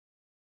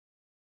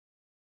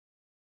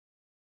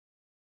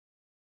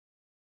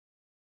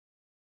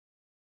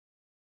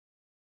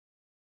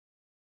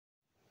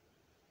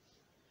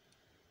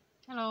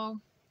Hello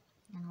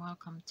and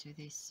welcome to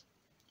this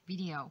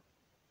video.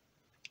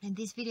 In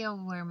this video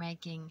we're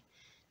making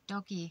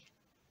doggy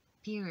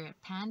period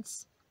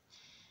pants.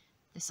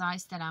 The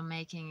size that I'm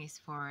making is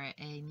for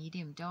a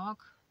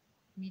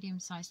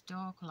medium-sized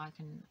dog like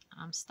an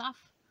Amstaff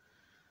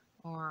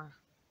or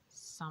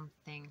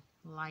something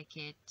like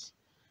it,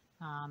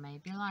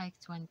 maybe like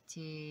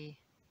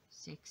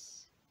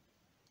 26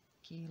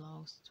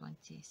 kilos,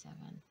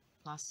 27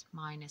 plus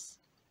minus.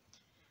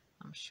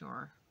 I'm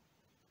sure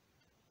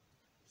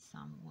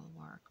some will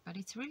work, but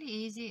it's really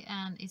easy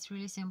and it's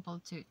really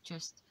simple to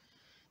just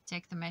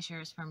take the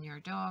measures from your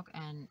dog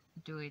and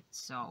do it.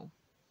 So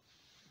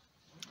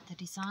the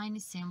design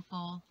is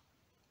simple,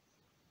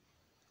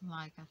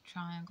 like a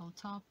triangle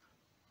top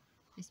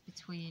is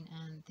between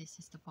and this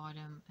is the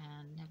bottom,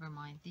 and never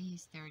mind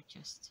these, they're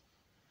just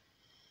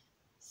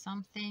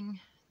something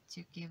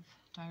to give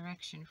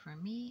direction for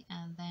me,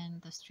 and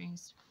then the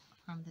strings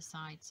from the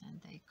sides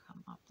and they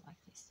come up like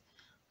this,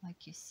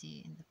 like you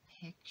see in the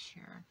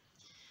picture.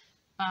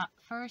 But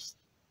first,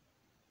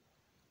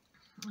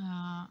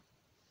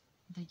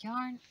 the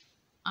yarn,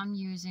 I'm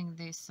using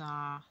this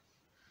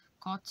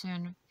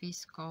cotton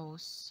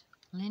viscose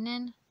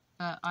linen,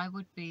 but I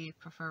would be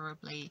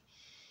preferably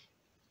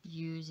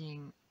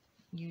using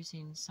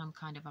some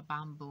kind of a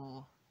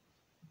bamboo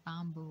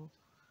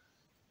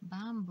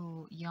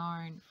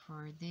yarn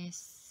for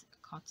this,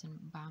 cotton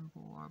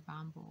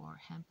bamboo or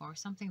hemp or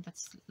something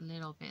that's a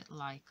little bit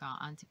like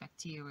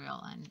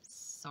antibacterial and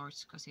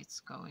sorts, because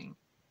it's going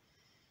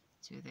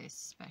to this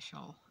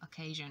special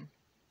occasion.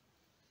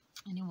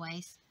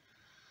 Anyways,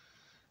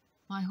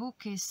 my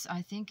hook is,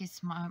 I think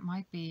it's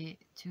might be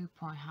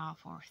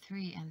 2.5 or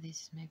 3, and this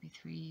is maybe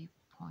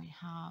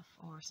 3.5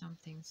 or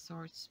something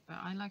sorts, but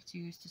I like to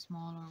use the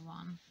smaller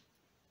one.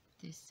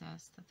 This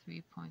says the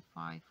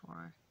 3.5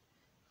 or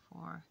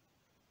 4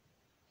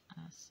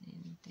 as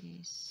in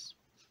these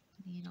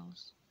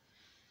needles.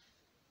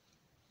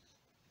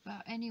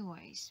 But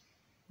anyways,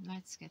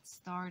 let's get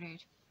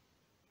started.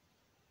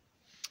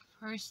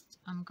 First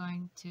I'm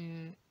going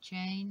to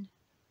chain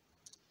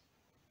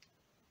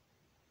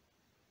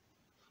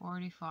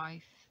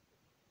 45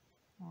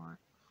 or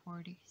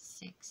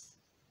 46.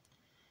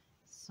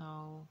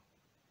 So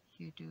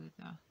you do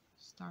the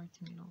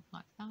starting loop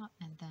like that,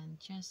 and then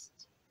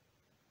just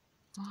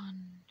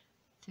 1,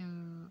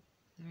 2,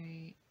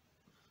 3,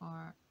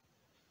 4,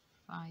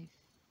 5,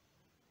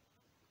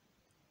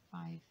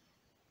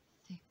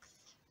 6,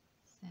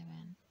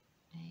 7,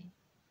 8,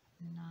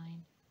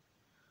 9,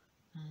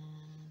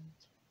 and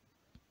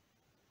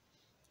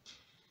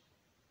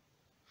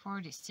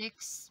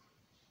 46.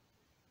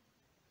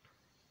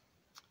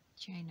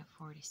 Chain of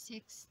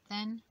 46,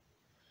 then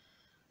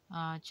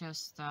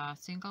just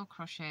single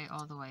crochet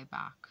all the way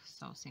back.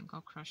 So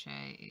single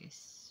crochet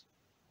is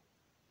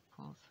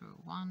pull through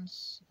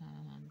once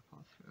and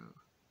pull through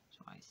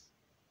twice.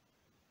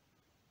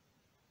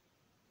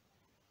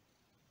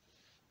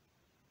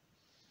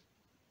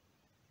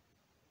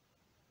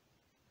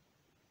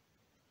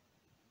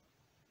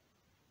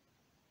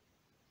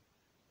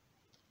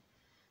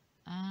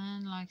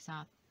 And like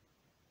that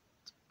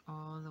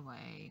all the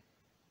way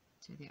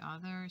to the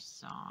other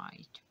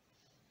side.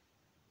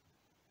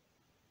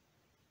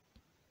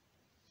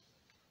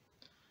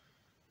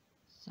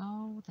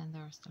 So then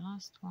there's the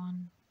last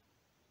one.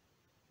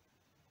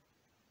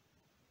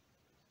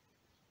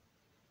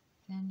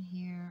 Then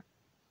here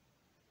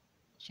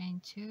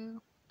chain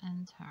 2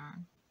 and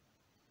turn.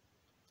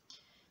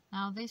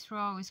 Now this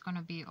row is going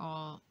to be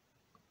all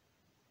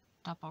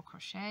double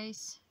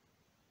crochets.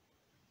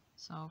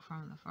 So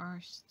from the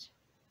first,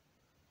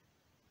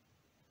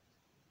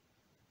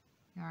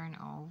 yarn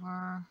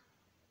over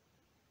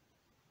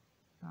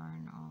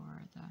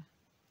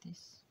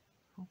this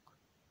hook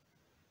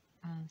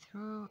and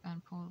through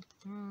and pull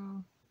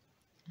through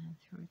and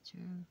through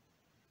 2.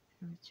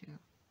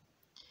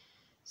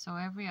 So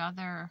every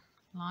other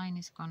line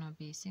is gonna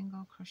be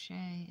single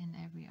crochet and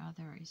every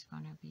other is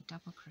gonna be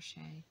double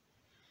crochet,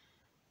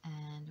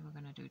 and we're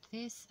gonna do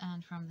this,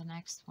 and from the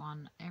next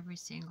one every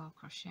single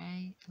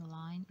crochet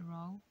line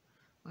row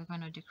we're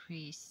gonna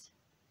decrease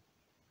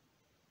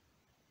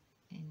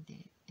in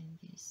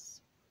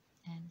these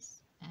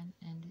ends and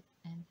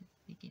the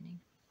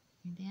beginning,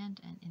 in the end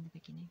and in the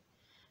beginning.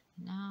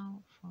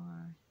 Now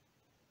for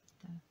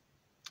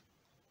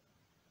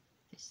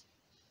this,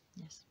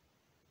 yes,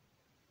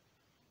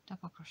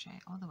 double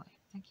crochet all the way.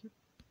 Thank you.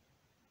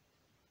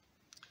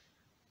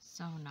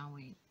 So now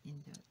we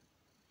in the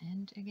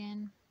end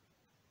again.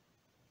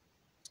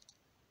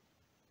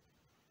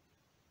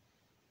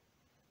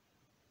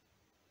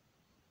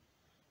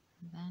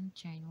 And then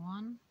chain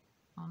 1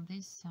 on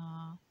this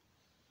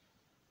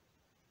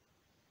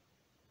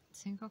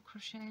single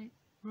crochet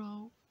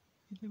row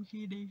in the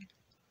beginning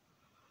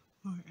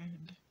or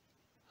end.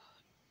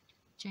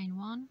 Chain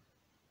 1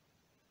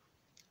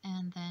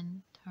 and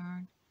then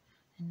turn,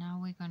 and now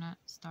we're gonna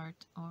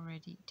start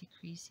already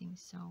decreasing,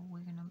 so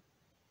we're gonna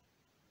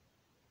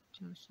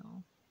do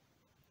so.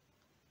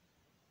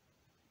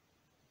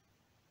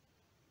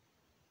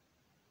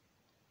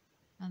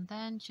 and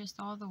then just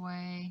all the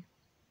way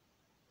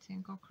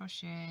single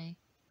crochet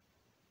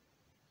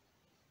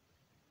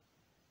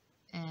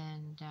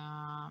and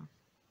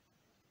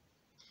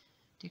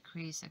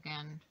decrease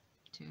again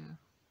to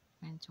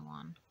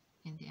 21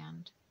 in the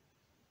end.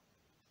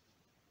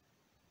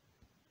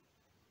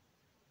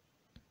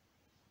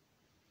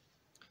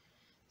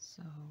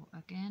 So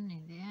again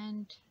in the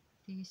end,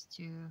 these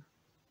two,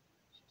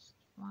 just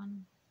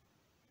 1,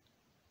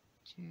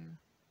 2,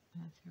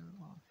 and through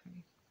all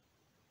 3.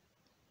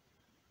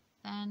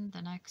 Then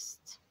the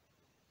next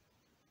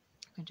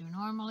you can do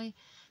normally,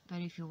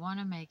 but if you want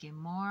to make it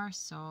more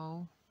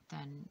so,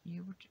 then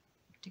you would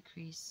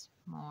decrease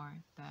more,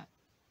 but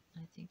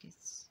I think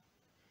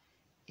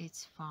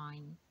it's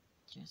fine,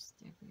 just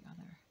every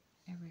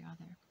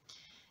other.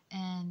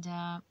 And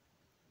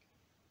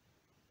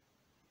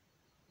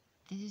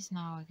this is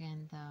now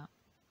again the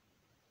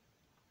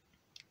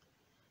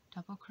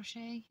double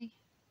crochet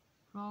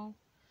row.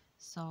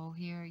 So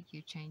here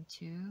you chain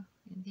 2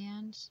 in the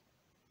end,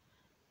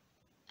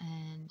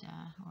 and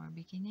or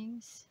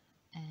beginnings,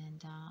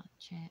 and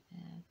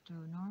do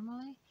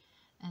normally,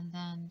 and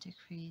then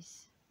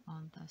decrease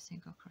on the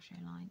single crochet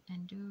line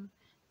and do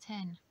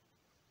 10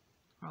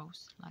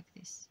 rows like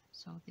this.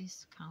 So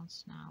this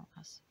counts now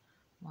as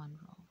 1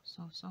 row,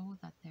 so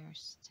that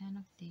there's 10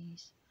 of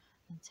these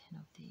and 10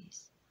 of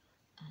these,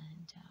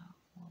 and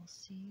we'll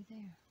see you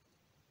there.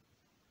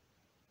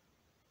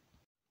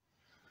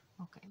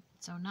 Okay,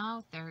 so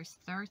now there's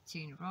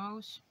 13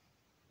 rows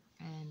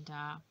and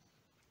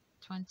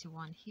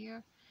 21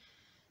 here.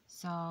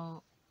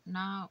 So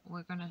now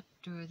we're gonna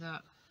do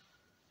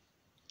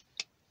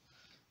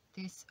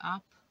this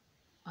up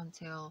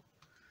until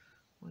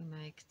we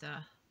make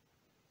the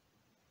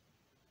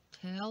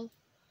tail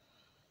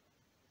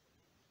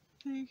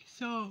thing.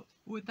 So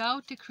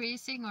without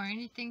decreasing or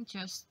anything,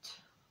 just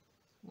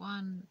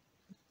one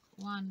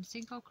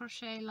single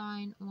crochet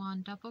line,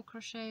 1 double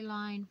crochet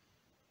line,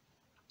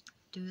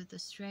 do the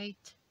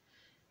straight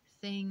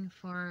thing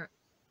for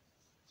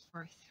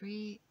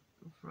 3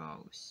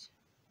 rows.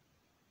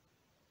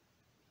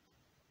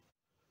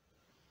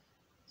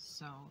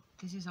 So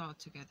this is all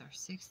together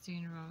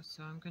 16 rows,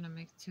 so I'm gonna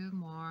make 2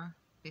 more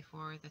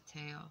before the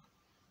tail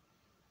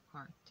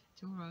part,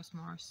 2 rows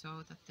more,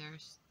 so that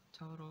there's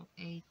total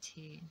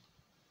 18.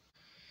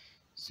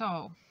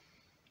 So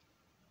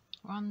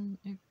 1,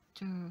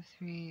 2,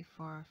 3,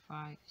 4,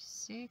 5,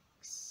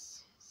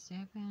 6,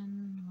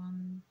 7,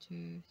 1,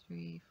 2,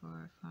 3,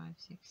 4, 5,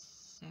 6,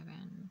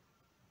 7.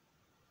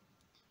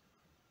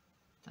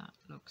 That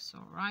looks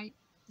all right.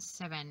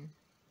 7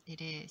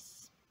 it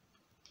is.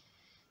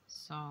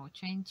 So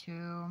chain 2,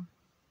 1,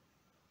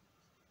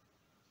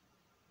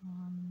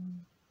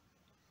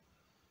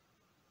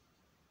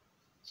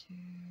 2,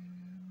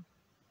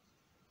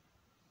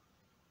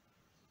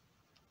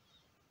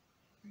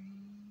 3,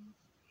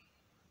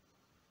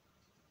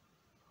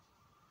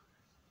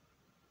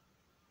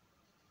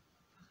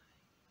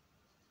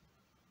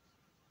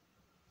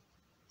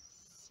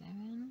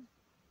 7,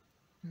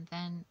 and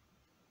then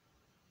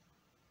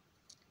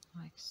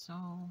like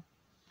so,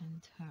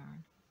 and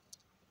turn,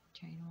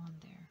 chain 1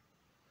 there,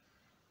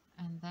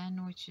 and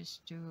then we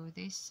just do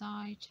this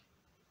side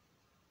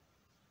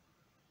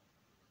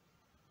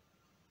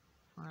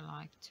for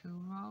like 2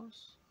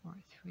 rows or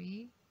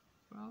 3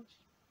 rows.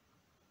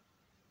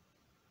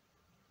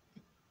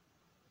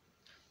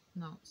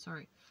 No,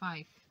 sorry,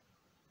 5.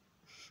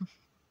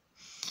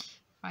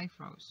 5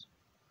 rows.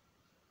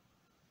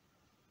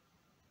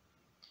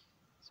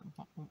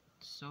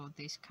 So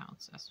this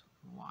counts as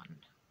 1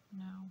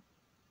 now.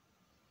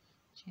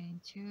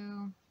 Chain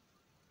 2,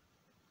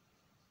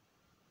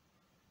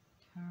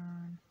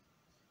 turn,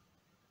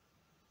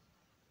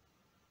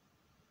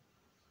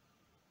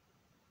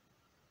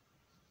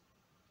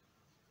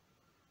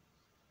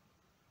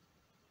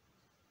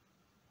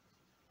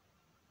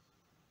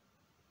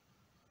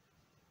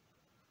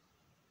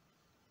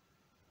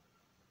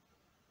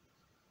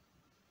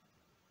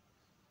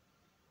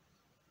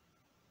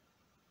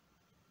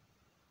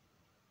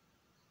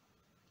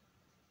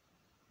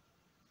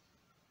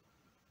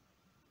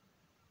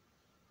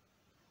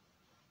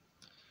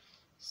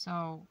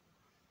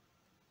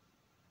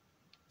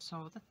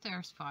 so that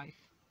there's 5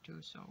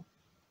 too, so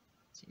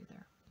see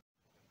there.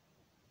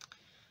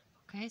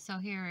 Okay, so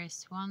here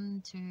is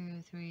 1,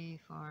 2, 3,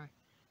 4,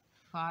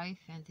 5,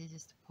 and this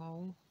is the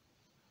pole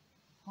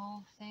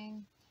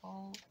thing,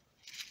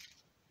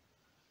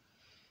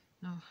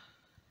 no,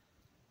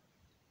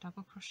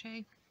 double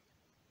crochet.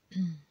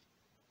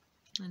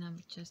 And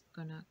I'm just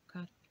gonna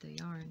cut the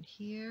yarn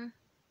here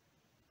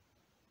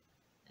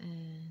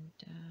and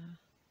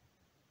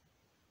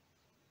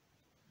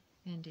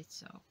end it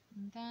so,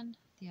 and then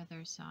the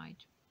other side.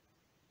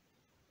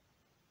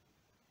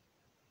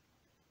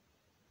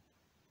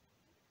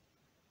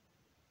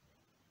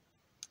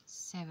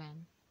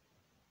 Seven.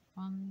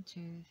 1,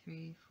 2,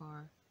 3,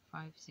 4,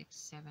 5, 6,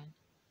 7.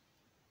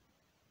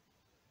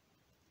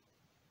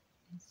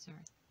 Insert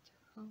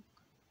hook.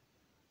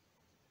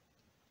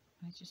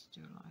 I just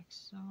do like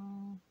so.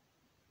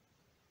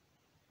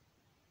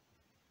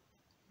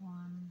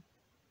 1,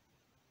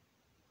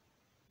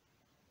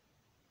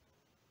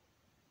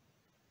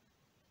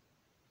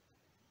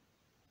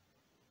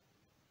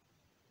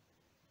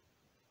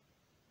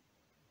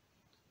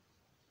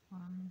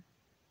 1,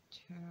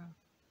 2. I'm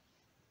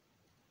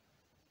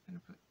gonna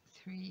put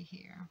 3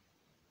 here.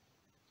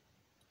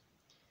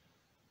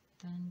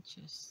 Then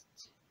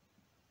just,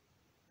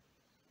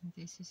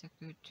 this is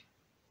a good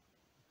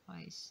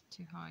place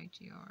to hide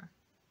your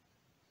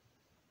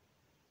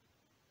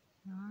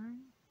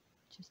yarn.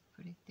 Just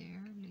put it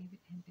there, leave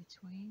it in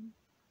between.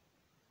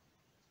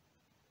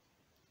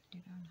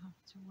 You don't have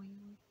to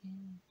weave it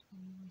in,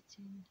 weave it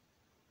in,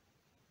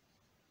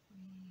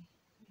 weave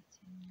it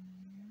in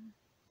there.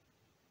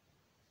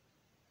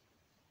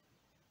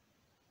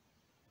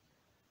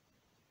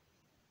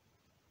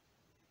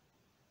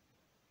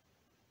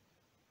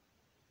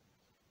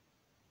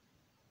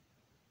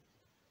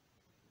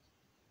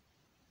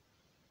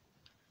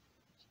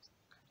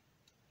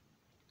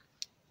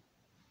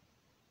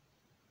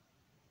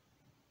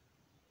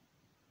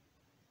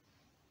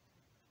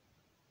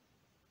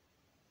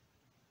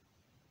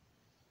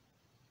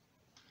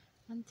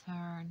 And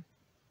turn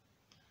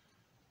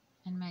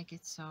and make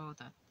it so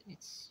that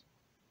it's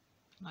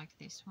like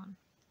this one.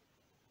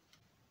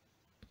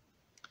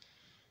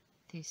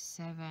 This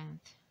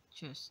 7th,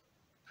 just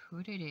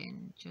put it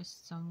in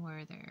just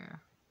somewhere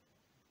there,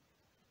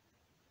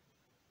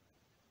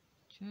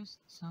 just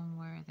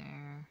somewhere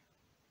there,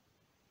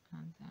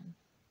 and then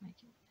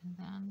make it, and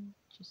then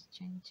just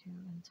chain 2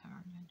 and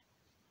turn and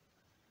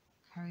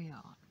carry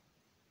on.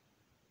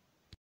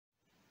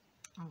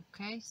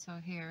 Okay, so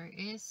here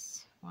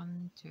is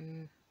 1,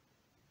 2,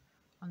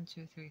 1,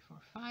 2, 3, 4,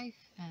 5,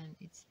 and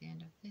it's the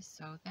end of this.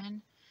 So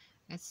then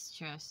let's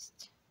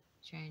just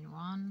chain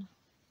 1,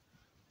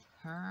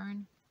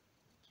 turn,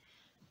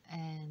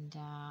 and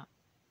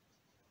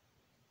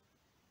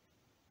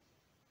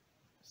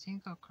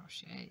single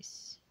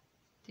crochets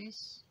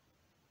this.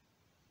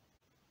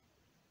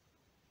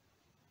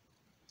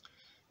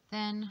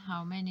 Then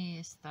how many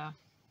is the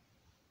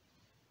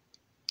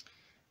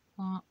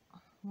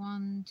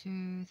 1,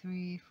 2,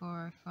 3,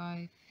 4,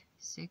 5,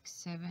 6,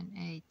 7,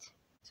 8.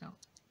 So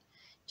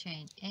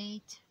chain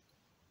 8.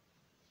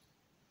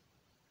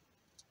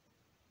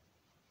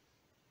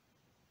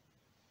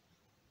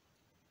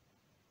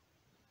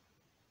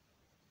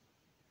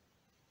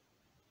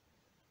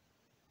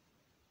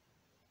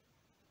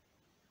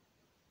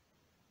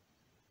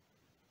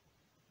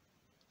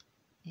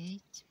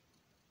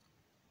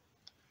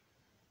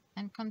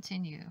 And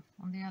continue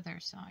on the other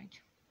side.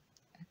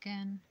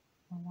 Again,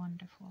 a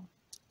wonderful,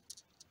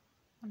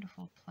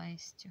 wonderful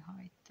place to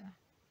hide the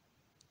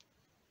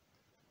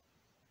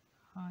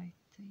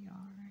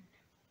yarn.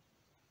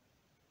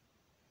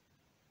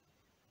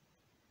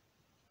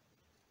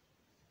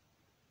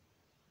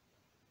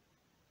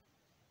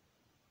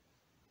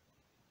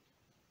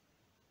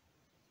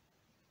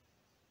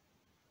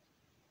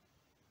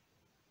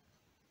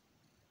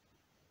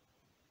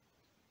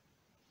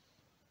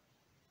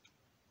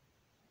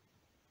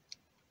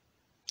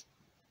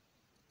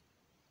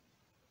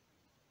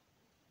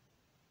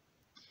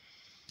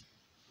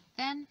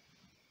 Then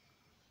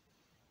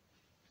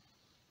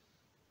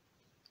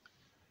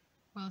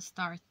we'll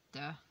start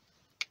the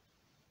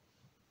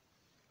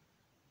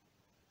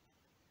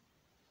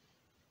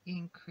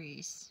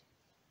increase.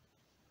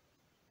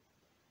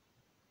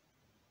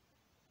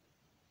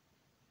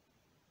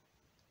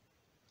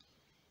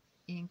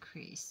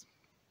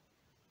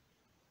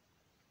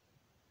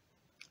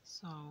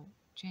 So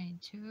chain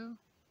 2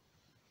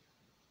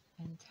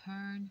 and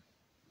turn,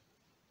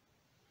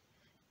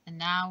 and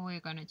now we're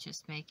gonna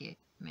just make it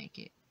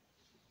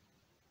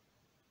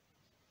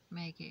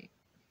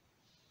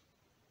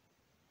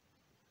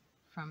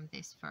from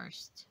this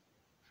first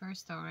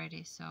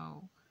already.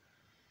 So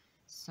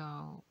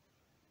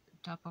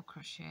double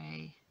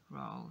crochet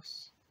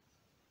rows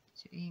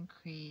to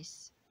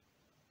increase,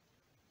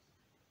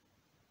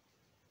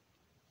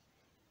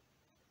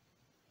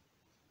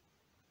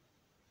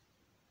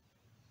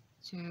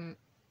 to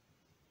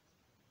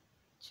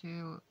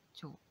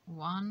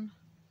 1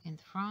 in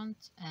the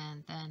front,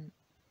 and then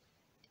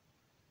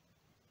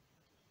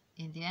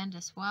in the end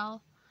as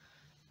well,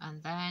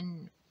 and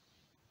then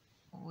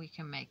we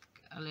can make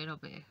a little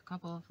bit, a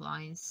couple of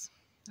lines,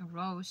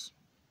 rows,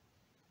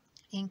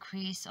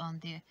 increase on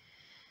the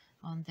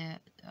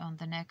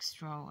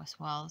next row as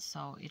well,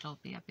 so it'll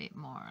be a bit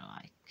more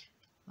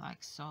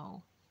like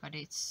so, but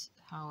it's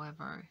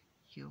however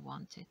you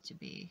want it to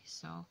be.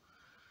 So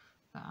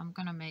but I'm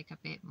gonna make a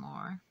bit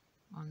more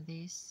on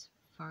these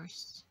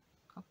first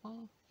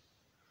couple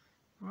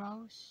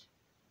rows,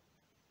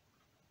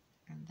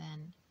 and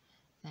then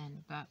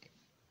but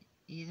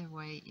either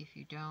way, if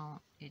you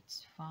don't,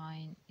 it's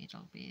fine,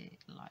 it'll be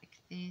like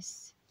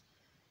this.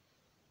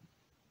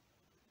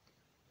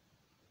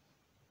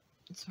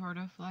 It's sort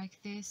of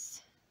like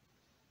this,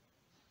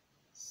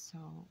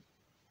 so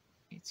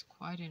it's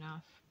quite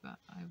enough, but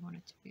I want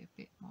it to be a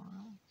bit more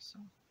like so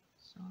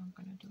I'm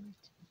gonna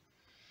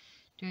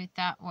do it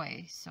that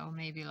way. So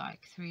maybe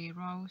like 3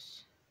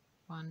 rows,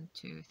 1,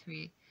 2,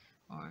 3,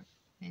 or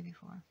maybe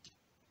 4.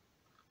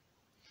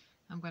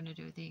 I'm going to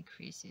do the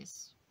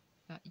increases,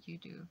 but you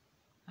do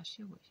as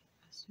you wish,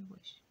 as you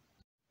wish.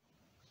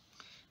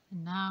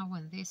 And now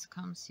when this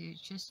comes, you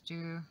just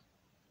do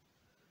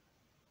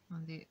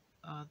on the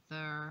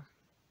other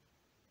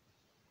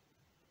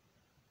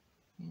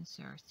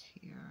insert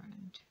here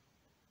and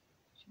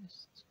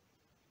just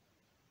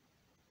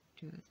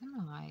do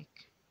them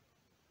like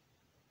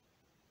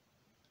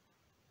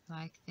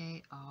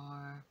they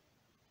are.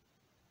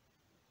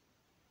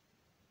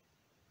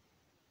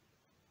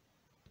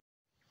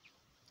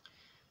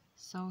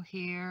 So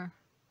here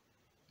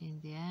in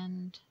the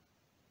end,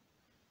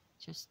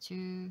 just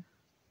 2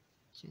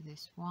 to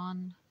this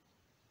 1,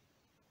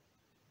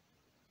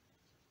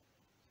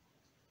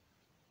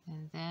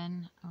 and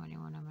then when you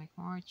want to make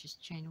more,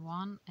 just chain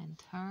 1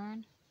 and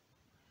turn,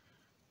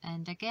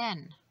 and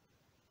again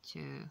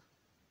 2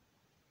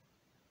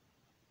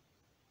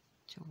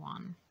 to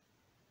 1.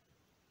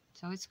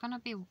 So it's gonna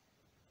be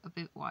a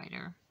bit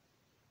wider,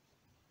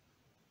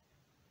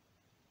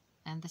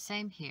 and the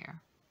same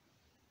here,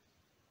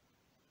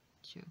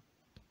 2.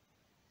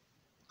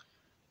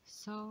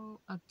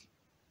 So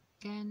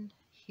again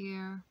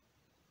here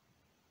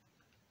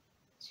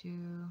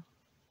 2,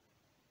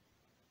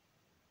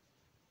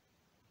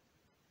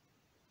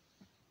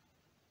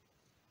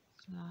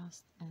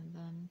 last, and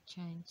then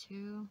chain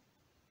 2,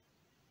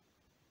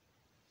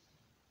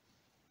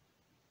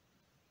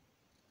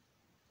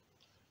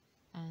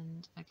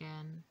 and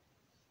again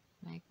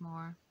make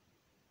more,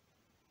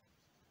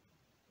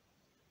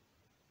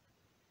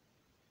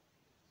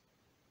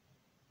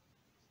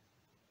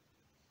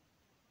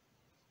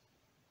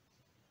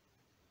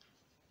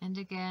 and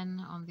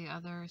again on the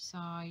other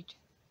side.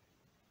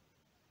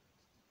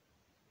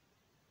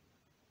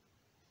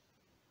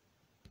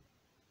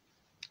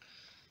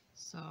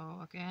 So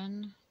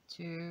again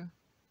 2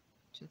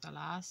 to the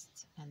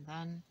last, and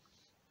then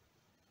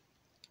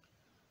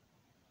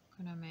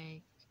I'm gonna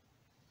make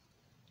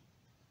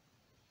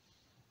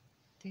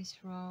this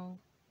row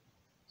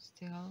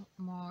still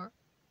more,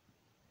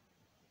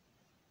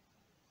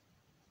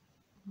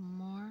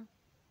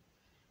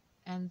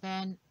 and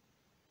then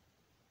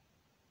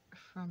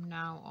from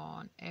now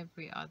on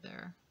every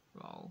other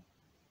row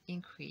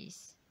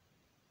increase.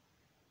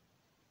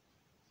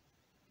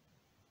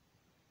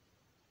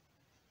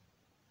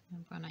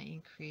 I'm gonna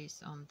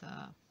increase on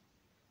the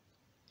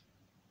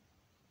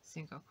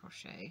single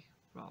crochet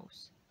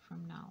rows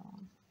from now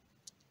on.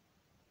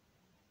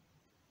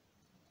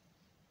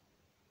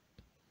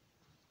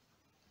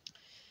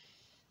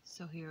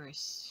 So here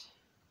is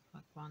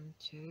like 1,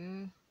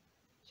 2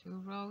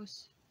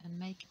 rows, and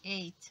make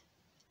 8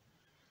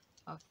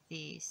 of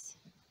these,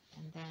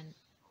 and then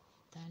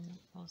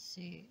we'll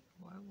see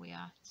where we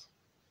at.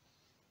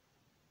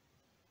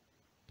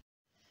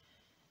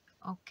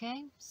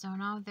 Okay, so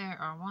now there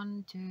are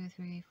 1, 2,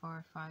 3,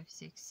 4, 5,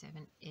 6,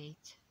 7,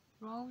 8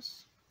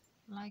 rows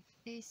like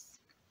this,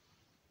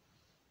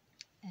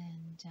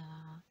 and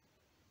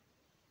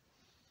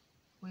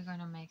we're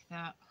gonna make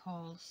the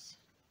holes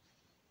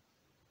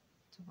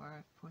to where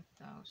I put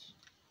those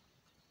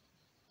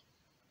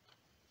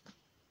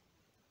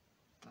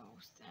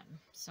then.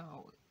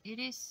 So it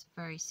is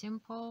very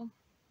simple.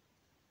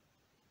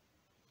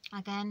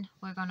 Again,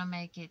 we're gonna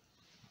make it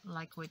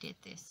like we did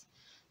this.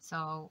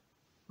 So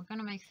we're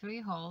gonna make 3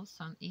 holes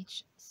on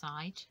each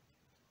side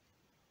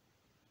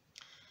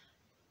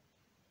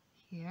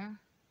here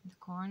in the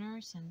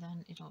corners, and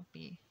then it'll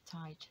be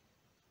tied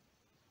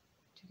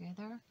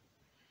together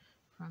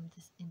from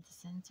this in the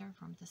center,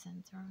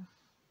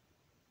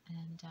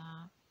 and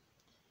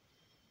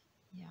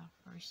yeah,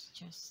 first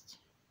just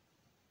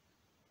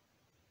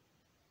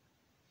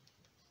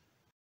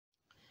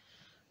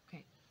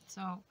okay.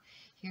 So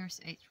here's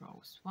 8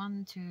 rows,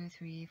 1, 2,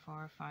 3,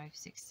 4, 5,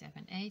 6,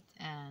 7, 8,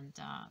 and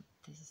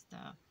this is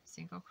the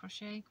single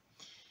crochet,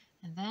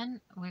 and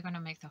then we're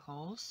gonna make the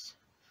holes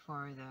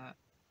for the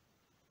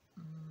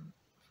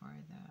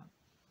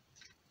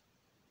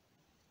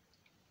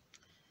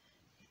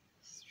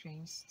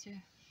strings to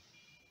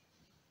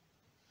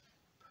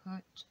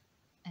put,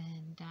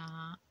 and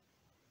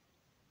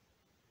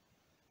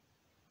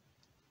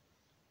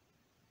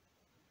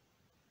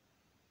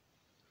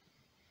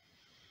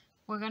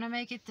we're gonna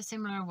make it the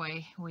similar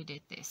way we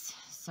did this.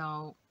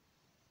 So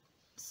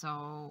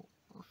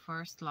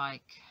first,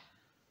 like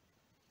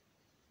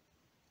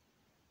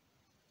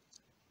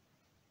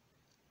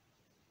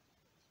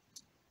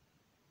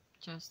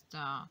just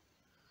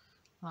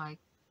like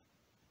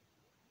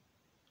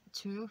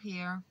 2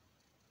 here,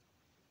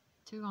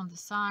 2 on the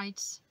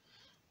sides,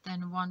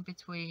 then 1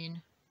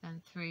 between,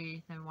 then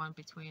 3, then 1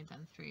 between,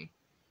 then 3.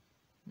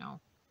 No,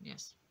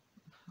 yes,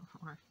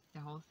 or the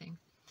whole thing.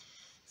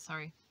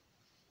 Sorry.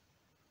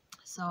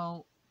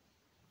 So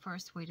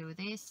first we do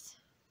this.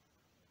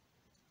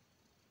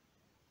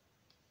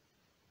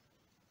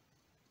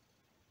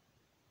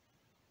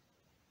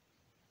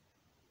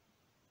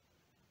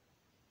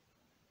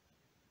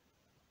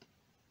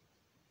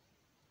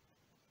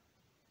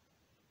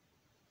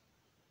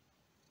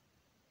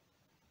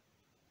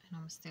 And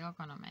I'm still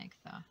gonna make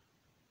the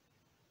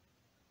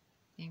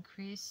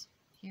increase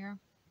here,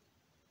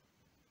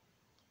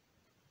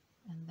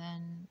 and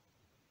then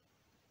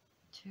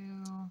 2,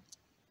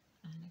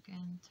 and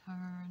again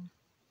turn,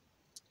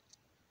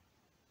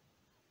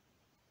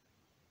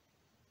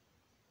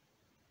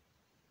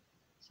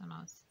 so now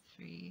it's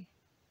 3,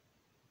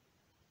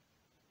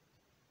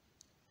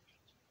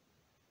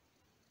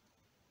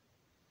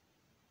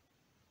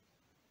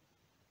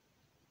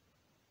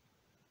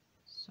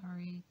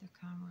 sorry, the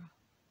camera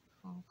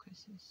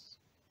focuses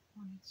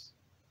on its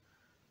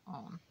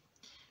own.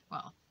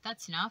 Well,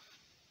 that's enough.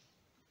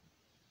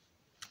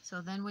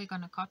 So then we're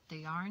gonna cut the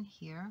yarn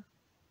here,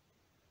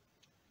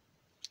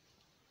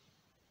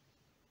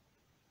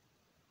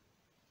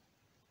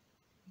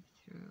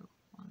 through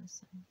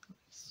once and like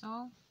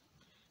so,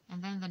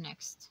 and then the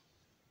next,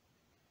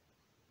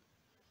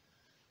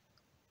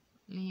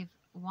 leave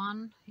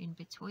 1 in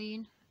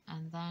between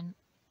and then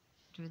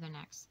do the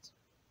next.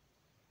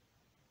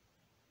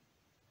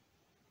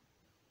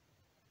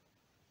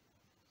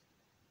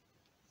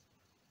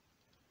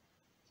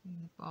 So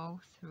you bow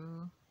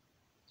through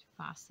to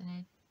fasten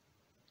it,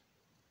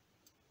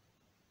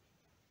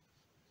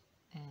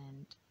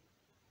 and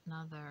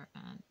another,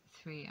 and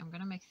 3. I'm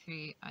gonna make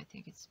 3, I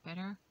think it's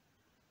better.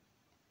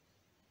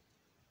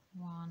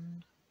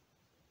 1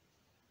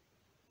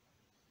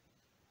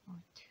 or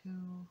 2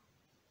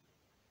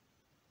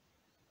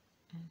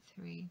 and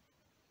 3,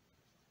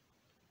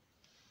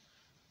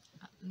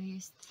 at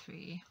least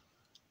 3.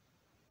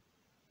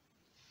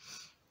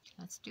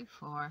 Let's do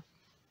 4,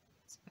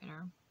 it's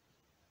better.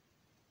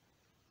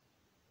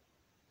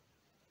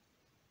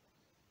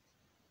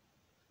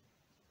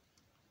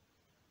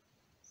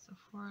 So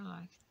 4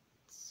 like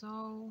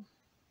so,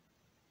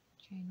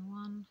 chain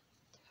 1,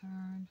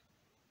 turn,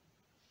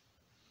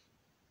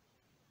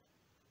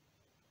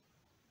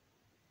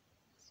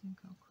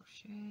 single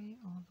crochet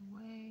all the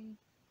way,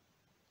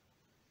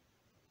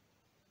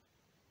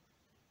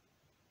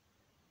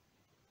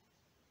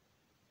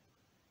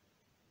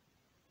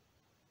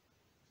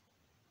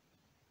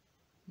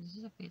 this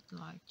is a bit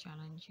like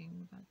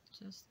challenging, but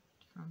just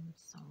from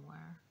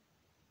somewhere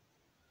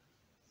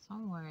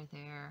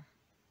there,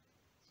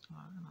 it's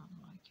not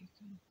like you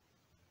can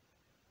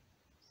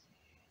see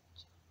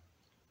it.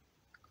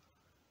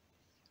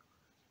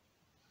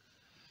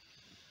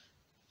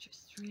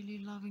 Just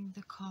really loving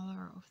the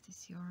color of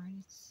this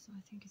yarn. I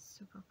think it's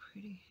super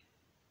pretty.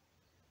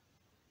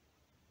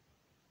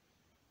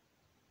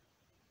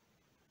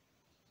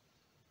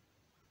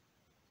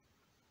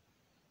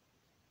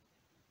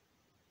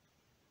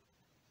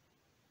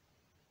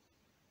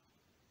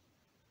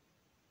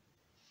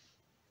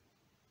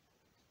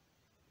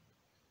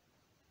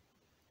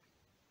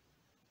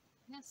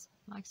 Yes,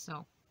 like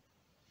so.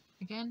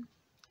 Again,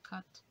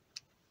 cut.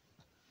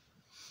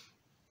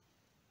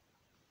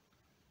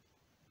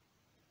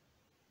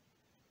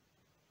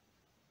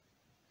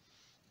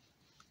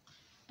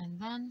 And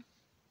then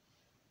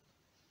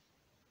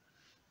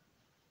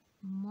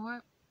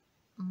more,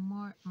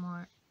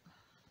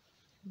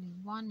 leave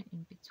 1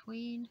 in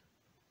between,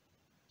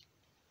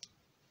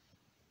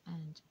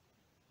 and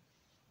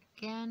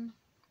again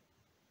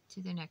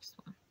to the next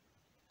one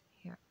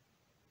here.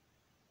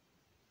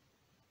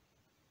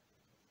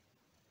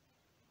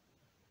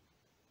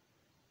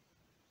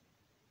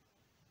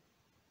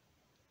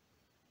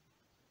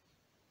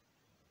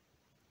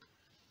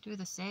 Do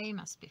the same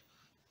as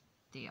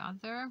the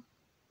other.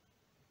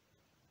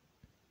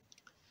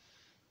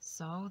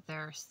 So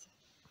there's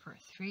for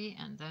 3,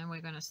 and then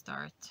we're gonna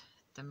start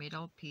the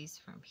middle piece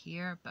from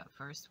here, but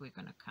first we're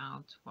gonna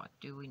count what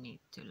do we need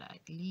to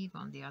like leave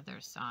on the other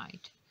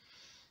side.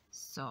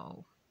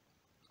 So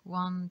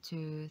 1,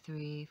 2,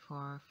 3,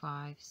 4,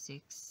 5,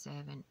 6,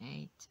 7,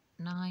 8,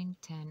 9,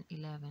 10,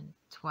 11,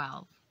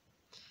 12.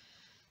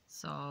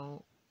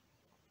 So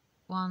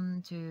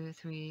 1, 2,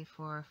 3,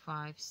 4,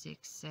 5,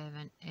 6,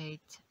 7,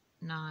 8,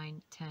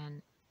 9,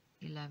 10,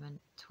 11,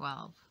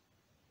 12.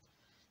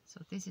 So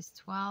this is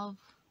 12,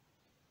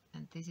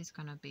 and this is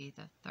gonna be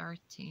the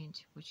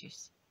 13th, which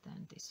is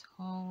then this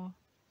hole.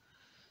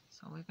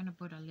 So we're gonna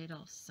put a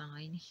little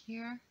sign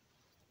here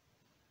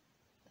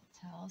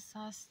that tells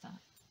us that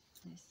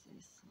this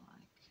is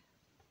like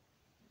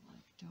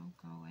don't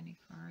go any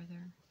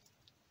further.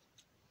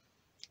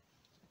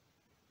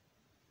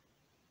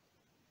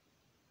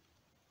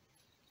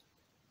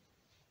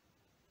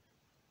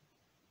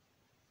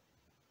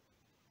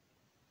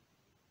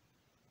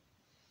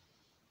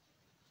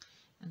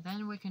 And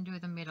then we can do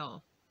the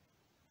middle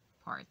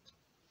part.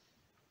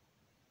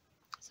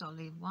 So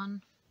leave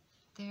 1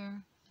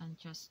 there and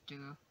just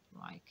do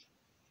like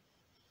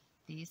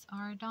these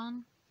are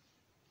done,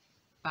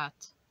 but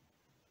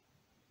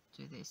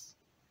to this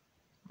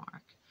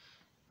mark.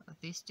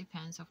 This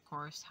depends, of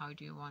course, how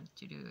do you want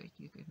to do it.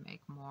 You could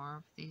make more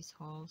of these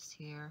holes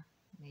here.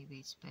 Maybe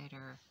it's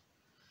better,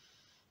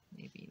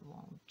 maybe it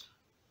won't.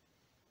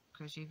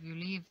 Because if you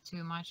leave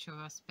too much of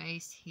a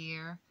space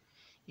here,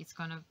 it's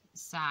gonna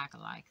sag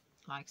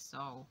like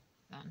so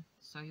then.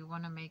 So you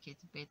want to make it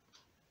a bit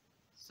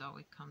so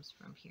it comes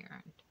from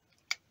here and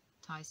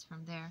ties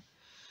from there.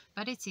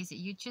 But it's easy.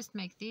 You just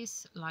make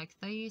this like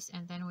this,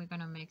 and then we're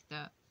gonna make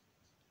the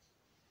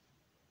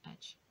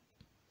edge.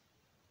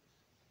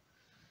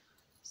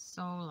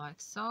 So like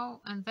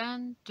so, and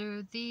then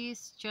do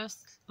these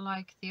just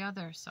like the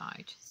other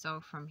side. So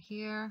from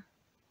here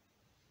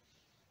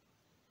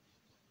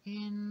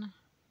in,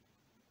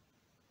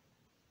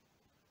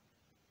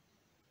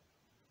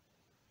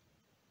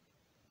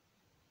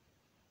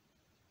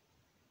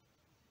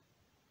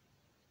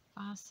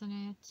 fasten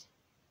it,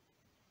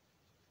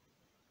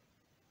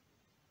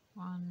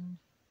 1,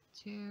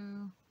 2,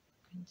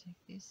 can take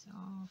this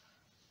off,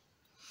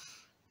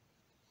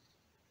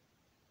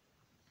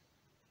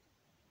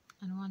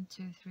 and 1,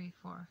 2, 3,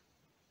 4.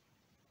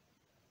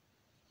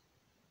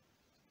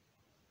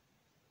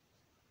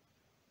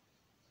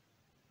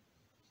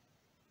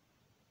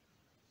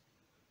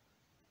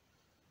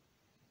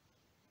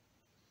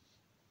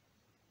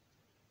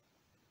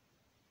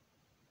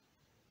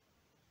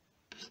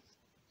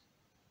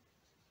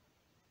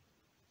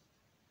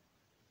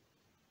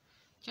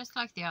 Just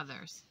like the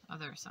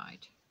other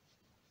side.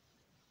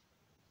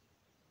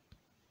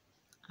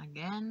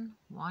 Again,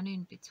 1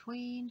 in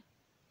between,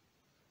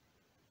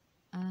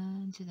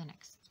 and to the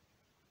next.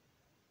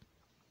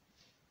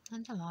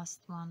 And the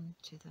last one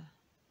to the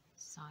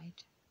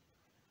side.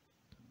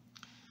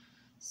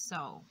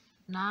 So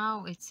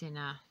now it's in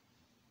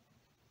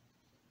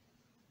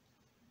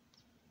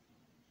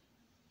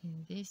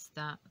this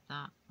that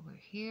we're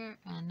here,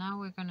 and now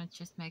we're gonna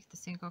just make the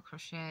single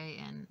crochet,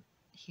 and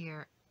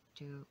here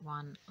do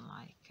one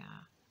like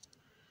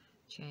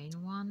chain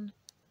 1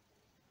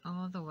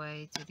 all the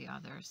way to the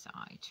other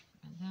side,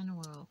 and then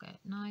we'll get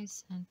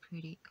nice and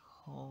pretty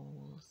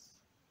holes.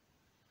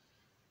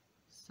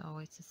 So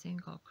it's a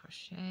single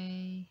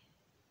crochet,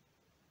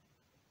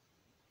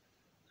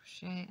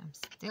 I'm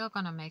still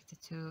gonna make the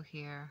 2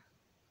 here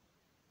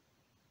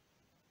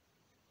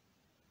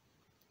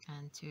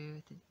and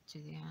 2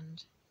 to the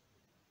end,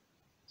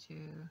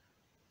 2,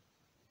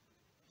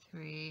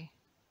 3,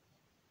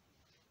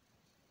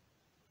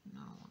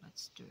 no,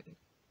 let's do it,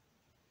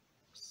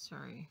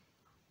 sorry,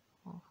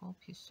 I hope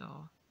you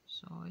saw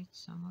it,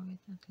 some of it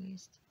at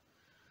least,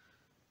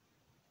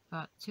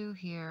 but 2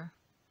 here,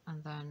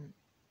 and then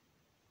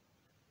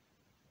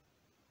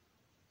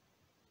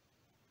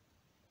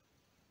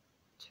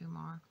 2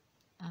 more,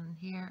 and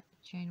here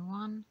chain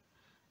 1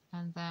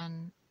 and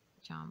then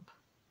jump,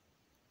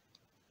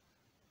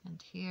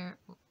 and here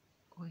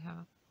we have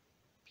a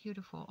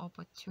beautiful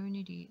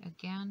opportunity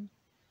again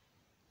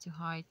to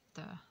hide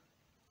the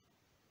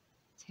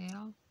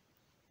tail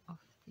of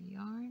the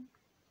yarn,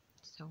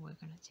 so we're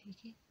gonna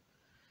take it,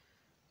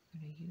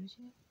 we're gonna use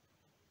it,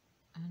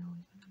 and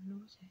we're gonna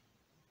lose it,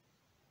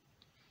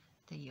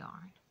 the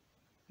yarn,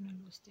 we're gonna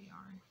lose the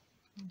yarn,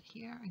 and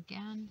here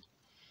again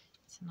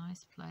it's a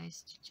nice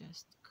place to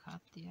just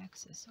cut the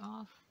excess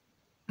off.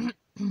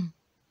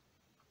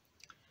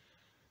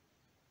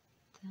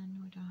 Then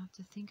we don't have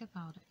to think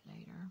about it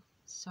later.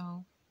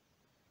 So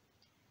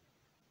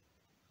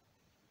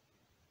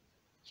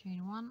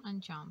chain 1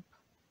 and jump,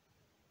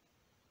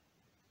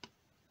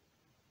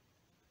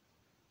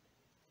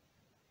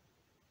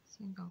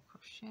 single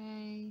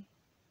crochet,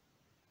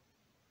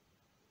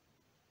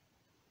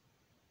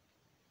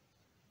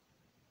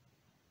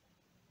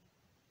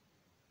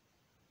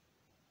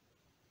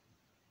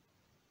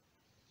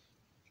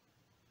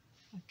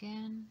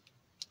 again,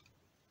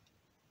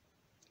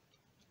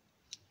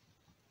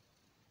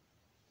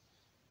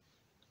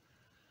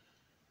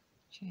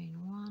 chain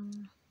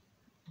 1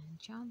 and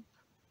jump,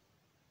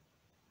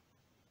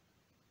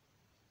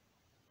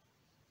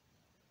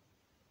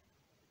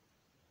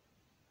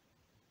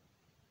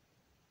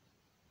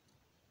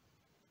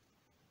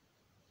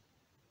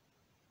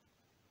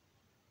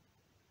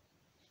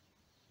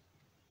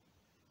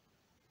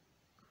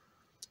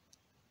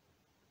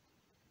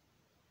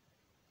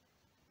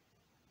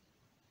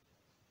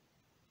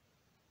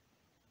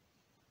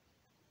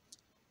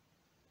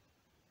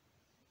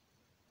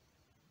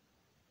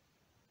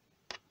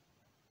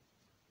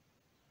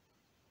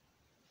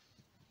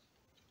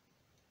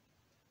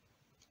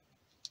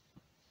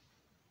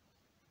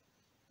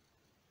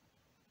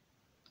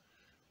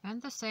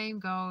 and the same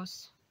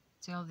goes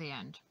till the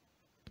end.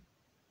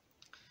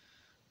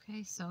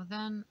 Okay, so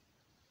then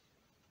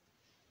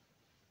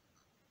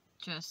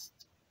just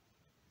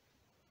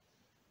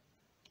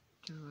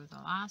do the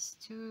last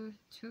two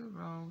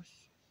rows,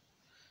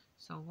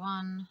 so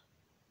 1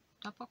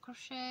 double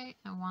crochet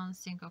and 1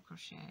 single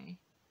crochet,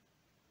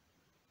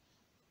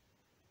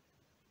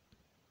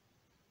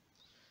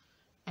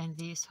 and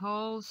these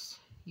holes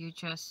you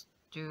just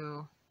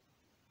do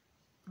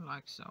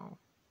like so.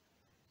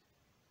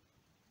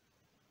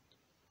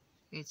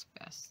 It's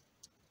best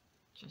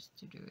just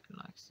to do it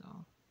like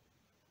so.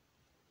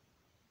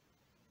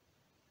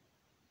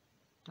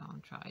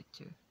 Don't try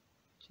to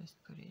just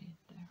put it in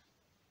there.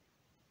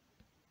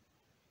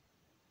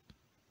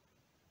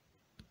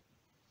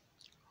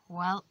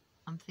 Well,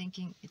 I'm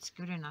thinking it's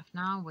good enough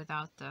now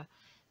without the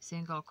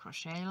single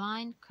crochet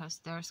line, because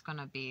there's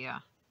gonna be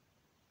a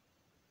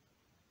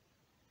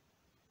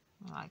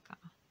like a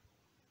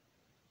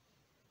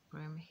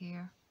brim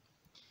here.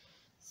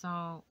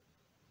 So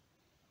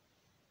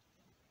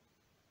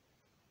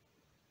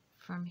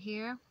from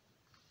here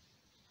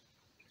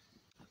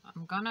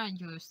I'm gonna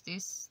use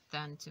this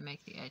then to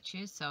make the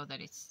edges so that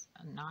it's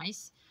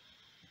nice.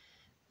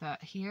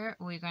 But here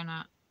we're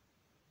gonna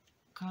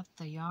cut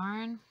the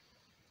yarn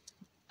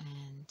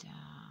and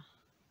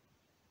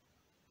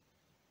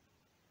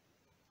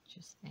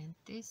just end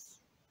this,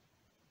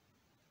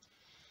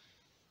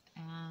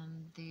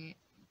 and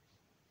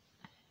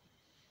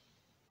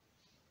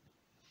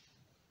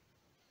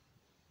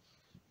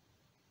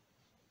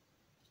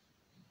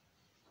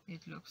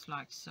it looks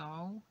like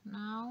so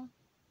now.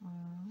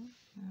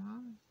 Yeah,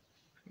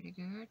 pretty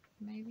good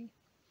maybe.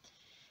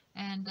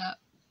 And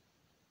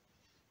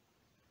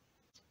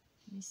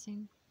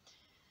missing,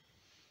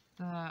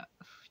 but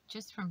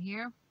just from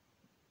here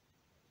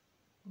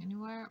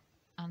anywhere,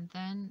 and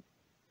then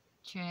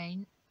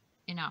chain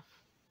enough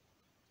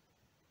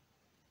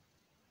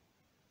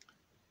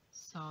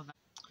so that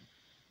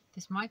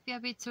this might be a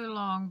bit too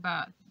long,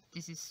 but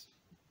this is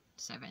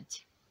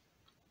 70.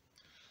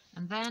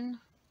 And then,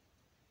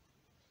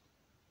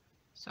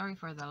 sorry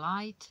for the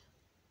light,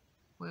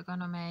 we're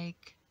gonna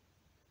make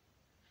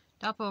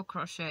double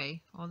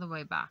crochet all the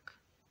way back.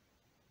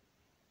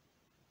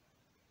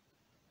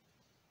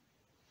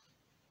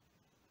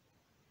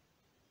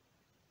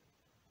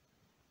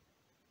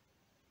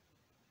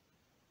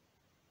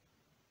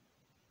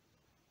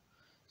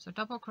 So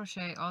double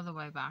crochet all the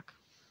way back.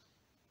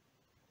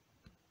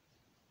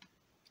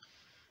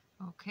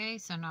 Okay,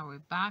 so now we're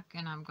back,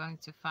 and I'm going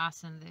to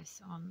fasten this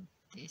on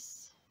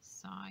this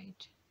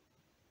side.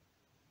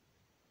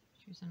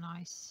 Choose a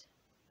nice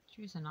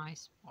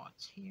spot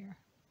here,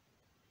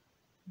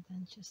 and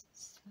then just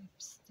slip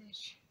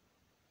stitch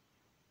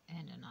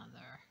and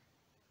another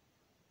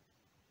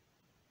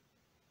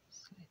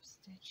slip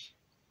stitch.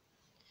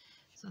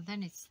 So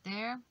then it's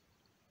there,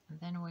 and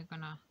then we're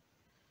gonna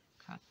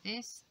cut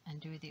this and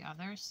do the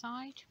other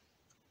side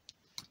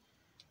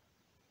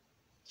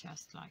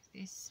just like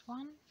this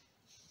one.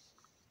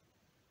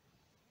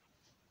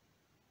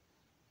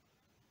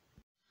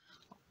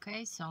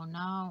 Okay, so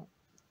now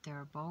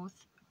they're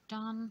both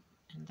done,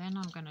 and then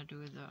I'm gonna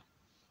do the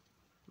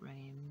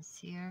rims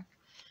here.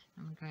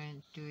 I'm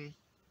going to do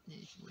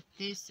it with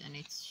this, and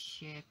its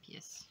shape,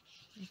 yes,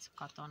 it's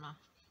Katona,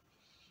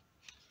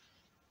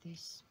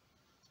 this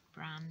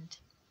brand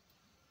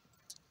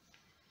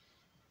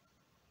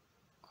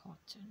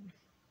cotton.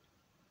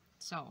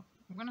 So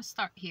I'm gonna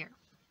start here.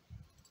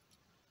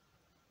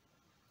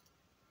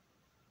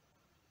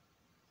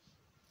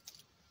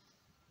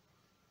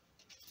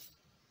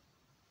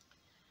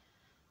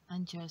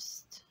 And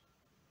just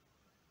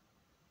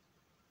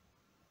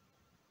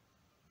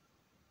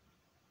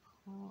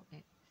pull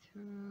it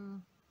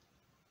through,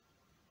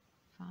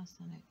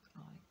 fasten it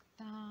like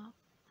that.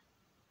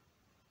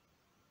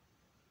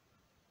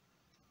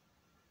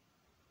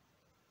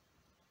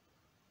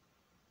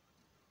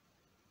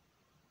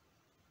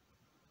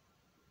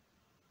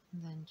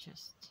 And then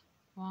just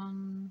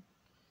 1,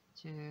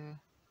 2,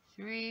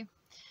 3.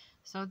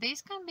 So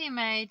these can be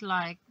made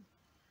like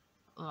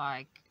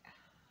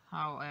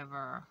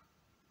however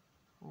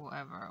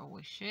whoever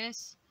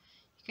wishes.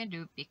 You can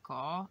do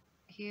picot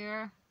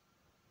here,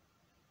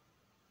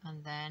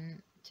 and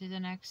then to the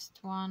next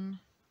one.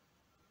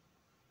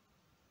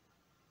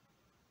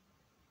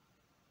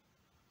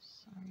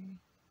 Sorry,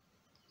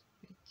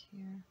 a bit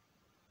here.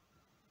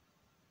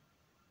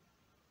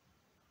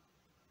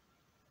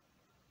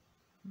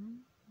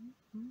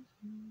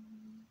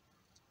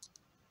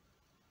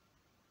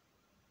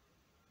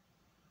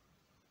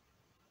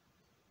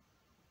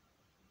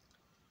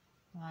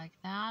 Like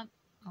that.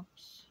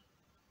 Oops.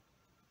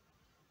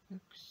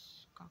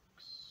 Oops.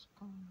 Cox.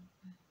 Go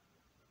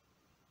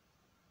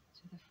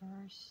to the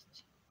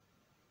first.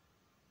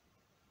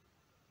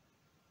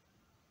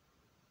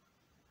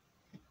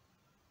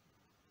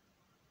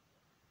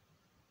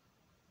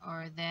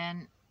 Or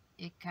then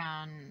it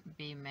can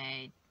be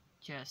made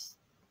just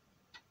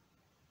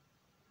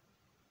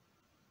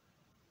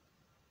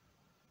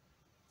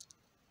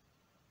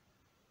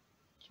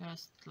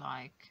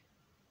like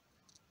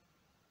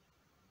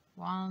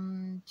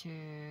 1, 2,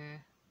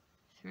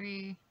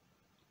 3,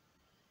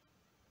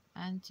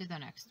 and to the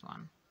next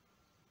one,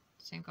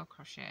 single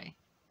crochet,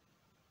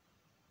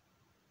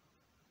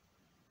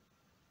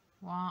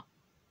 1,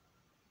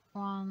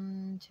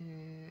 2,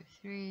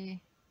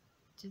 3,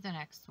 to the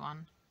next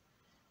one,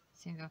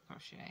 single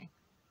crochet,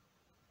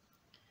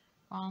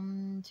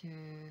 1, 2,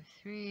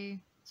 3,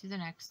 to the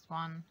next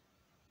one,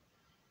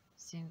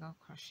 single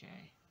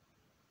crochet,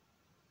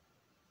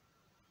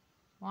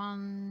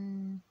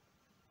 1,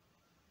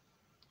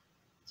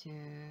 2,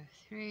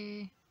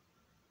 3,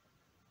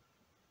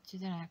 to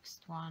the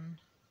next one,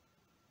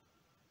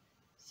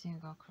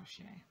 single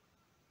crochet,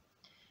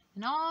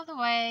 and all the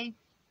way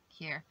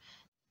here.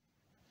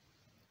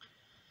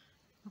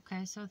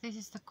 Okay, so this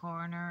is the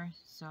corner,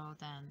 so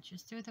then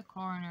just do the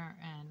corner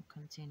and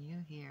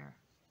continue here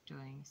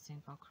doing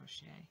single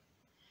crochet,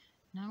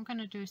 Now I'm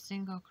gonna do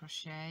single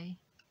crochet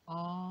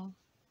all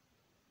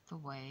the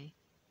way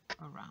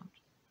around,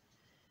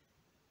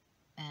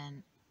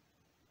 and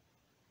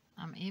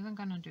I'm even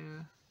gonna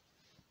do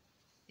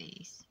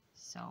these.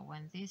 So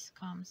when this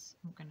comes,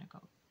 I'm gonna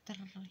go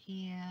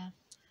here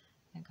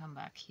and come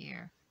back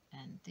here,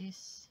 and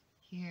this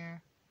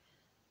here,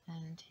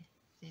 and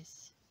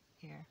this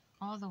here,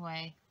 all the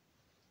way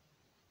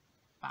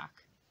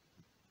back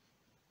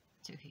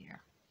to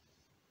here.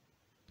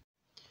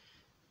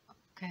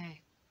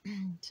 Okay,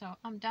 so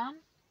I'm done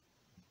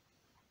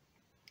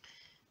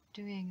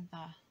doing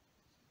the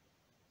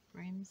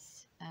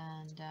brims,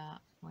 and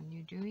when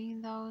you're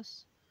doing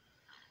those,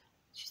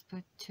 just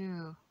put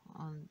 2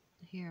 on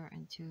here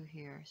and 2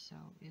 here, so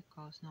it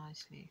goes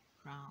nicely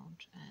round.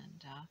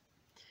 And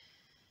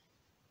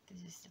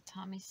this is the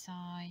tummy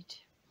side,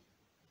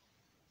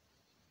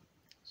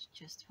 it's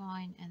just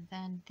fine. And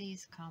then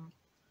these come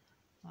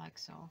like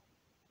so,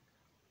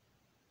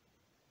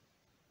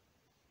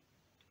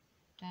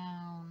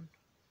 down,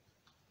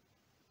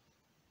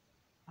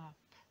 up,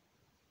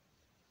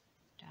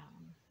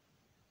 down.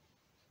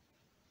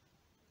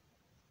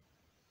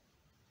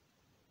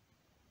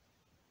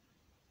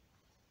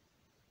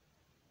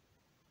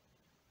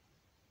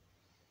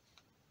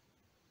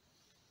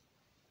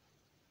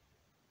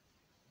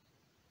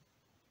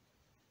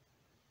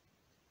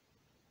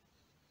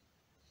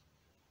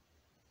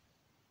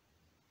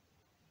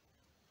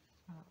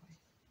 Oh,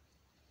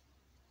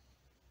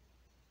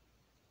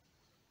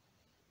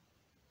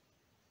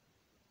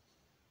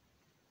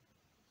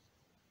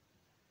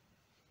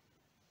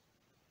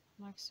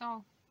 like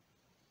so.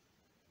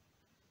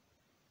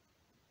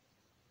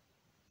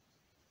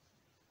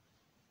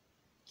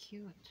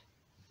 Cute,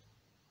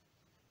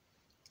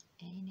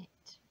 ain't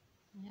it?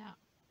 Yeah.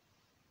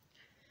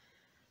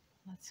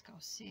 Let's go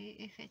see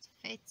if it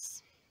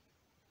fits.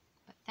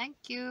 But thank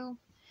you.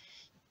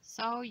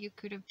 So you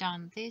could have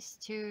done this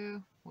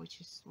too,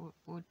 which is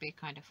would be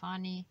kind of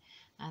funny.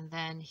 And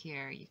then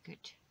here you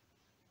could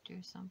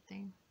do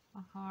something,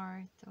 a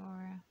heart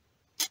or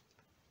a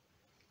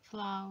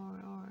flower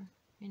or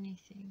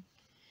anything.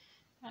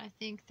 But I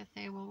think that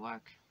they will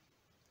work.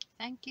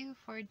 Thank you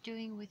for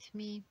doing with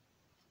me,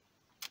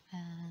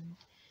 and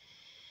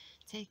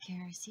take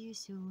care. See you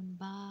soon.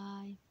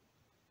 Bye.